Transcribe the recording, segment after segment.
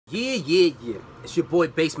Yeah. It's your boy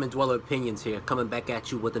Basement Dweller Opinions here, coming back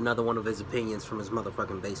at you with another one of his opinions from his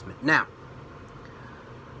motherfucking basement. Now,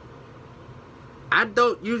 I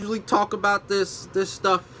don't usually talk about this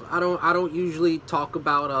stuff. I don't usually talk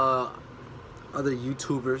about other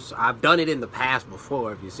YouTubers. I've done it in the past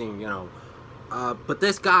before, if you've seen, but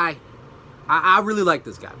this guy, I really like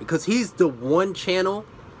this guy because he's the one channel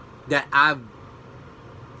that I've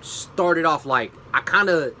started off like, I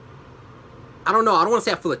don't know. I don't want to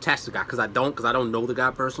say I feel attached to the guy because I don't know the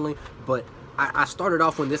guy personally. But I started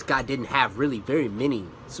off when this guy didn't have really very many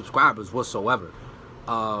subscribers whatsoever.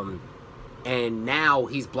 And now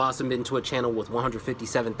he's blossomed into a channel with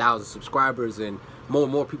 157,000 subscribers and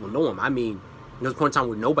more people know him. I mean, there was a point in time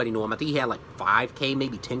where nobody knew him. I think he had like 5K,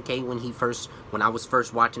 maybe 10K when I was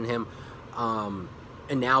first watching him.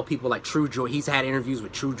 And now people like True Jordy. He's had interviews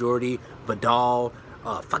with True Jordy,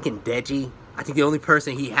 W.A.D.E, fucking W.A.D.E. I think the only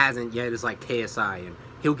person he hasn't yet is like KSI, and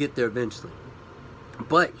he'll get there eventually.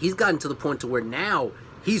 But he's gotten to the point to where now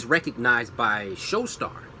he's recognized by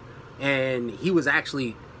Showstar, and he was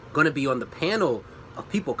actually going to be on the panel of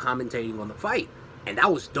people commentating on the fight, and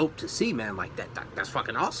that was dope to see, man. Like that's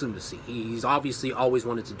fucking awesome to see. He's obviously always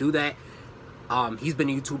wanted to do that. He's been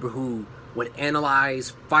a YouTuber who would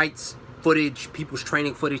analyze fights, footage, people's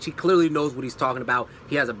training footage. He clearly knows what he's talking about.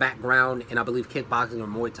 He has a background in, I believe, kickboxing or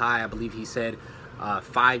Muay Thai. I believe he said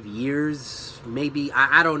 5 years, maybe.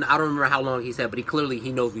 I don't remember how long he said, but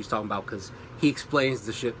he knows what he's talking about because he explains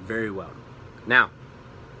the shit very well. Now,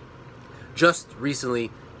 just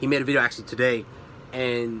recently, he made a video actually today,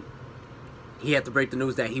 and he had to break the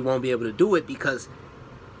news that he won't be able to do it because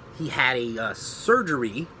he had a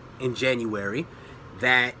surgery in January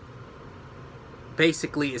that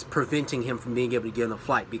basically is preventing him from being able to get on a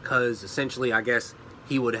flight, because essentially, I guess,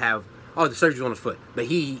 he would have, the surgery's on his foot, but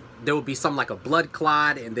there would be something like a blood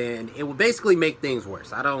clot, and then it would basically make things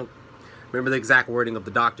worse. I don't remember the exact wording of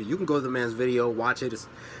the doctor. You can go to the man's video, watch it. It's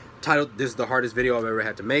titled, "This is the hardest video I've ever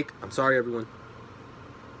had to make." I'm sorry, everyone.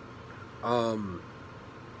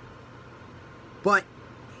 But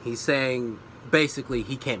he's saying basically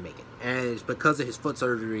he can't make it, and it's because of his foot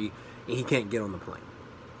surgery, and he can't get on the plane.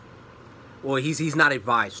 Well, he's not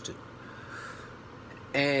advised to.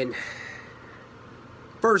 And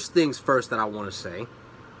first things first that I want to say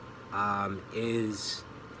is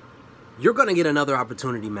you're going to get another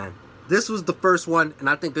opportunity, man. This was the first one, and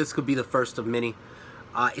I think this could be the first of many.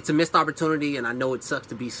 It's a missed opportunity, and I know it sucks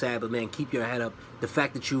to be sad, but man, keep your head up. The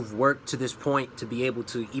fact that you've worked to this point to be able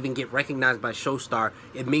to even get recognized by Showstar,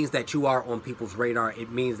 it means that you are on people's radar. It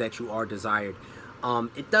means that you are desired.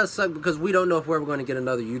 It does suck because we don't know if we're ever going to get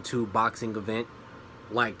another YouTube boxing event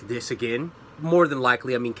like this again. More than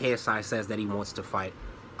likely, I mean, KSI says that he wants to fight.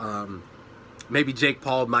 Maybe Jake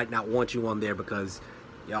Paul might not want you on there because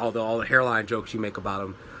all the hairline jokes you make about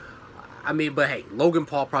him. I mean, but hey, Logan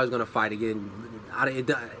Paul probably is going to fight again.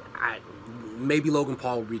 Maybe Logan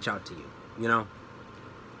Paul will reach out to you,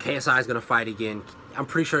 KSI is going to fight again. I'm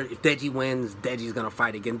pretty sure if W.A.D.E wins, W.A.D.E's going to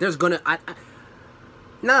fight again. There's going to...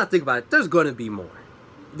 Now that I think about it, there's going to be more.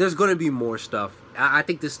 There's going to be more stuff. I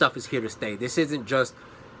think this stuff is here to stay. This isn't just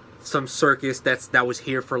some circus that was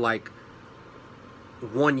here for like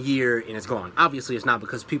 1 year and it's gone. Obviously, it's not,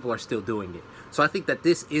 because people are still doing it. So I think that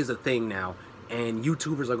this is a thing now, and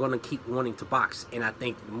YouTubers are going to keep wanting to box. And I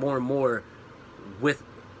think more and more with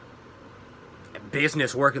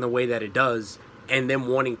business working the way that it does, and them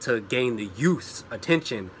wanting to gain the youth's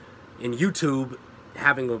attention, in YouTube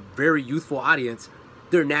having a very youthful audience,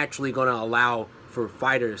 they're naturally going to allow for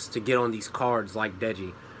fighters to get on these cards like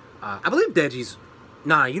W.A.D.E. I believe W.A.D.E's...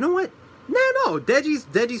 Nah, you know what? No.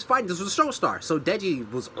 W.A.D.E's fighting. This was Showstar. So W.A.D.E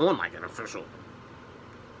was on like an official...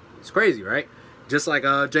 It's crazy, right? Just like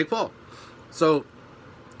Jake Paul. So,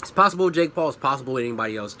 it's possible with Jake Paul. It's possible with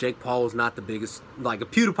anybody else. Jake Paul is not the biggest... Like,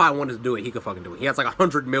 if PewDiePie wanted to do it, he could fucking do it. He has like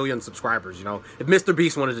 100 million subscribers, If Mr.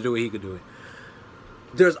 Beast wanted to do it, he could do it.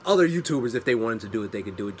 There's other YouTubers, if they wanted to do it, they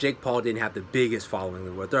could do it. Jake Paul didn't have the biggest following in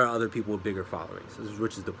the world. There are other people with bigger followings,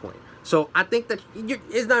 which is the point. So I think that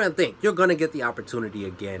it's not a thing. You're going to get the opportunity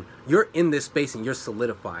again. You're in this space and you're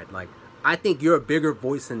solidified. Like, I think you're a bigger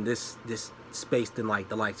voice in this space than like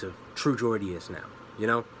the likes of True Jordy is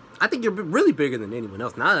now, I think you're really bigger than anyone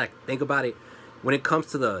else. Now that I think about it, when it comes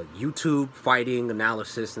to the YouTube fighting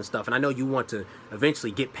analysis and stuff, and I know you want to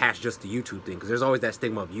eventually get past just the YouTube thing, because there's always that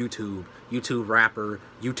stigma of YouTube rapper,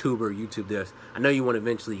 YouTuber, YouTube this. I know you want to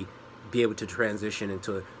eventually be able to transition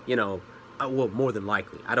into, well, more than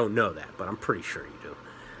likely. I don't know that, but I'm pretty sure you do.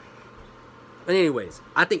 But anyways,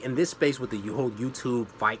 I think in this space with the whole YouTube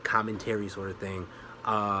fight commentary sort of thing,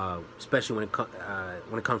 especially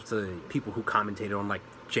when it comes to people who commentated on like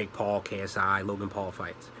Jake Paul, KSI, Logan Paul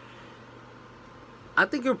fights. I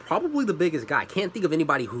think you're probably the biggest guy. I can't think of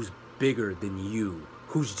anybody who's bigger than you,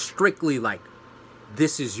 who's strictly like,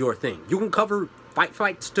 this is your thing. You can cover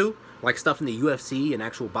fights too, like stuff in the UFC and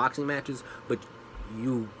actual boxing matches, but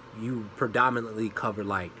you predominantly cover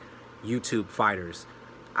like YouTube fighters.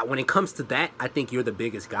 When it comes to that, I think you're the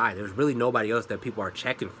biggest guy. There's really nobody else that people are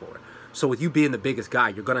checking for. So with you being the biggest guy,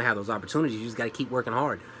 you're going to have those opportunities. You just got to keep working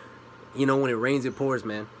hard. You know, when it rains, it pours,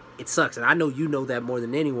 man. It sucks. And I know you know that more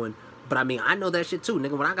than anyone. But, I mean, I know that shit, too.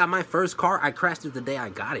 Nigga, when I got my first car, I crashed it the day I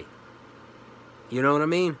got it. You know what I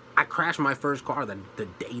mean? I crashed my first car the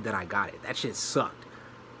day that I got it. That shit sucked.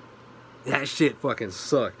 That shit fucking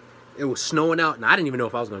sucked. It was snowing out, and I didn't even know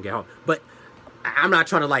if I was going to get home. But I'm not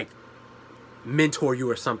trying to, like, mentor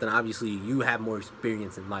you or something. Obviously, you have more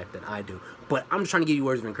experience in life than I do. But I'm just trying to give you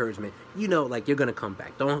words of encouragement. You know, like, you're going to come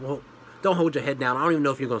back. Don't hold your head down. I don't even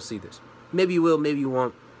know if you're going to see this. Maybe you will, maybe you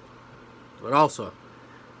won't. But also,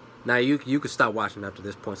 now you could stop watching after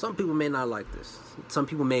this point. Some people may not like this. Some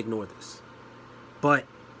people may ignore this. But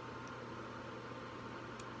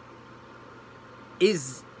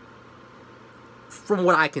from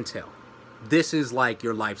what I can tell, this is like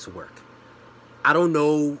your life's work. I don't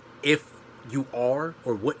know if you are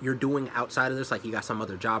or what you're doing outside of this, like you got some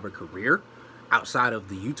other job or career outside of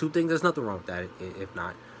the YouTube thing. There's nothing wrong with that if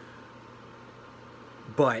not.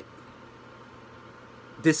 But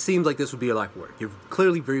this seems like this would be your life work. You're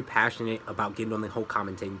clearly very passionate about getting on the whole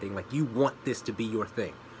commentating thing. Like, you want this to be your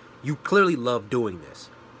thing. You clearly love doing this.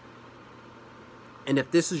 And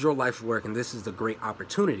if this is your life's work and this is a great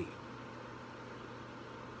opportunity,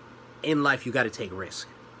 in life you got to take risk.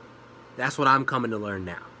 That's what I'm coming to learn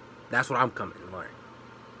now. That's what I'm coming to learn.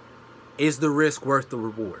 Is the risk worth the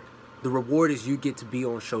reward? The reward is you get to be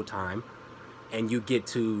on Showtime and you get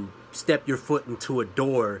to step your foot into a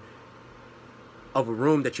door of a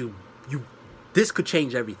room that this could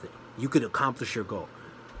change everything. You could accomplish your goal.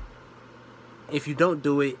 If you don't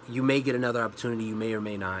do it, you may get another opportunity. You may or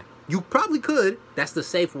may not. You probably could. That's the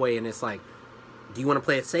safe way. And it's like, do you want to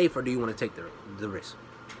play it safe or do you want to take the risk?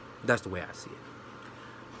 That's the way I see it.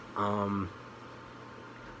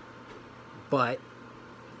 But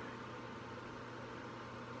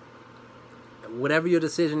whatever your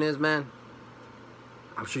decision is, man,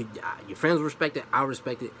 I'm sure your friends will respect it. I'll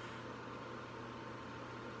respect it.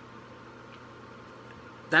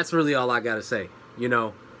 That's really all I gotta say. You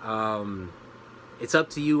know, it's up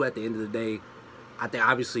to you at the end of the day. I think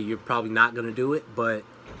obviously you're probably not gonna do it, but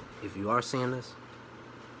if you are seeing this,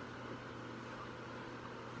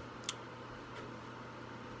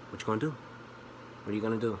 what you gonna do? What are you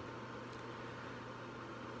gonna do?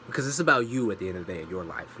 Because it's about you at the end of the day in your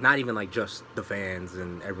life. Not even like just the fans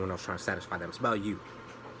and everyone else trying to satisfy them. It's about you.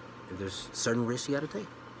 If there's certain risks you gotta take,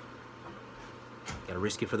 you gotta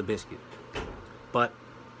risk it for the biscuit. But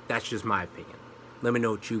that's just my opinion. Let me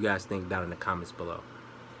know what you guys think down in the comments below.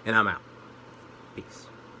 And I'm out. Peace.